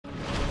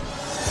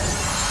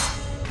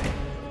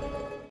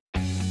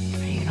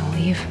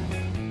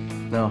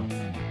No.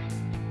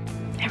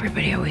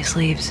 Everybody always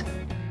leaves.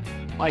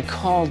 I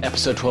called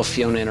episode 12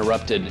 Fiona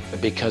Interrupted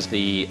because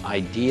the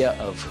idea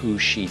of who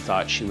she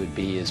thought she would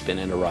be has been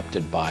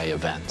interrupted by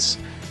events.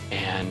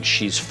 And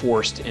she's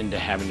forced into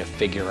having to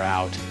figure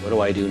out, what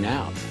do I do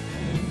now?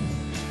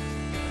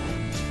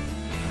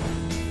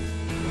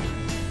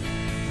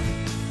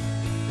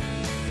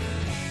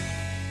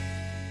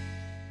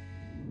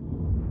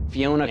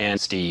 Fiona and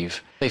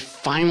Steve, they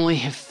finally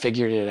have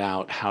figured it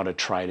out how to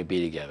try to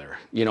be together.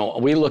 You know,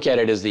 we look at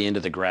it as the end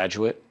of The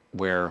Graduate,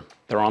 where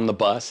they're on the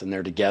bus and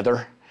they're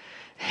together,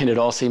 and it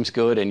all seems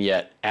good, and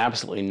yet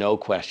absolutely no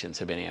questions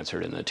have been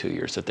answered in the 2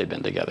 years that they've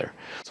been together.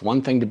 It's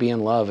one thing to be in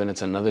love, and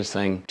it's another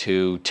thing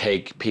to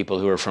take people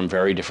who are from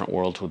very different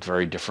worlds with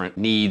very different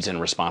needs and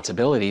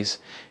responsibilities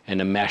and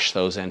to mesh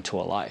those into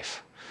a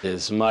life.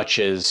 As much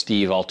as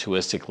Steve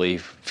altruistically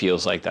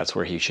feels like that's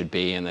where he should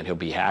be and that he'll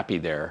be happy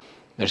there,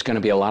 there's going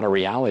to be a lot of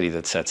reality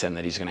that sets in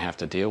that he's going to have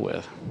to deal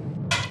with.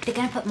 They're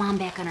going to put Mom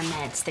back on her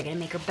meds. They're going to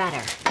make her better.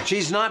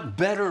 She's not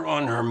better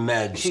on her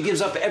meds. She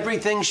gives up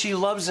everything she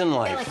loves in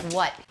life. Like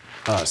what?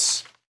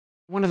 Us.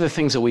 One of the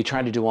things that we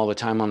try to do all the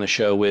time on the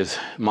show with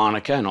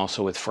Monica and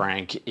also with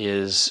Frank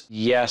is,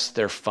 yes,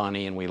 they're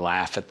funny and we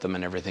laugh at them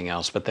and everything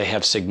else, but they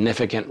have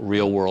significant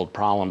real-world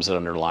problems that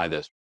underlie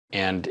this.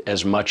 And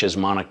as much as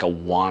Monica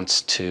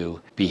wants to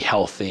be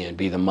healthy and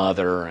be the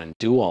mother and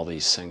do all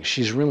these things,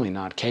 she's really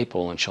not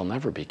capable, and she'll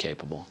never be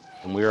capable.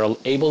 And we are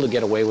able to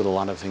get away with a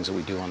lot of things that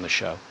we do on the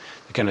show.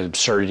 The kind of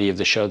absurdity of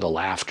the show, the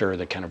laughter,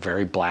 the kind of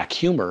very black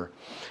humor,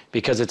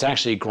 because it's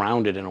actually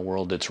grounded in a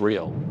world that's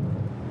real.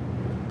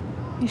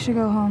 You should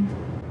go home.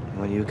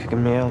 What, are you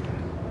kicking me out?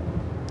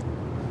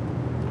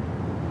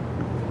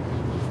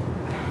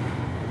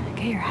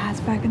 Get your ass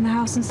back in the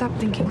house and stop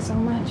thinking so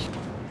much.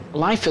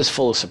 Life is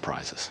full of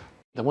surprises.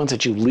 The ones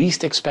that you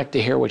least expect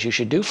to hear what you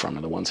should do from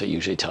are the ones that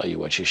usually tell you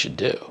what you should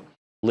do.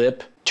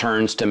 Lip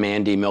turns to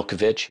Mandy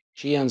Milkovich.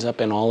 She ends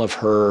up in all of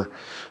her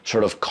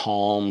sort of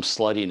calm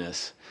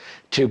sluttiness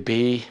to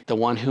be the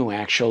one who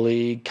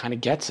actually kind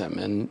of gets him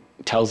and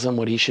tells him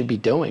what he should be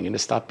doing and to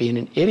stop being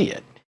an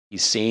idiot.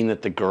 He's seen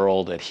that the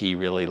girl that he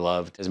really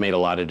loved has made a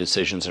lot of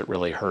decisions that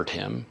really hurt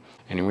him.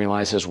 And he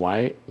realizes,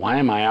 why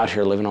am I out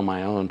here living on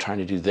my own, trying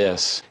to do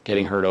this,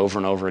 getting hurt over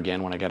and over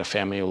again when I got a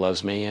family who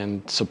loves me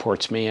and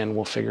supports me, and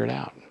we'll figure it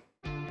out.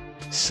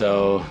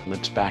 So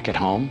Lip's back at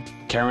home.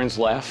 Karen's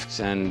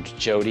left, and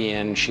Jody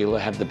and Sheila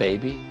have the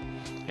baby.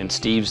 And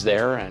Steve's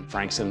there, and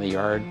Frank's in the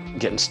yard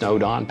getting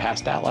snowed on,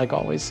 passed out like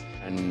always.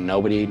 And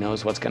nobody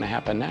knows what's going to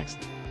happen next.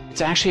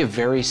 It's actually a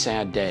very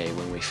sad day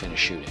when we finish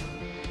shooting.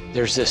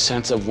 There's this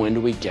sense of, when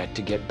do we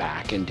get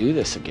back and do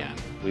this again?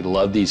 We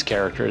love these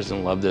characters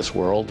and love this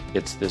world.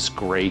 It's this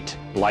great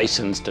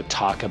license to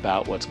talk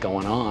about what's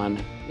going on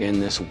in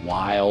this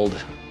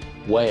wild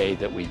way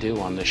that we do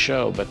on the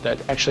show, but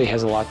that actually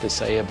has a lot to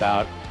say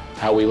about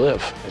how we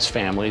live as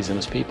families and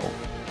as people.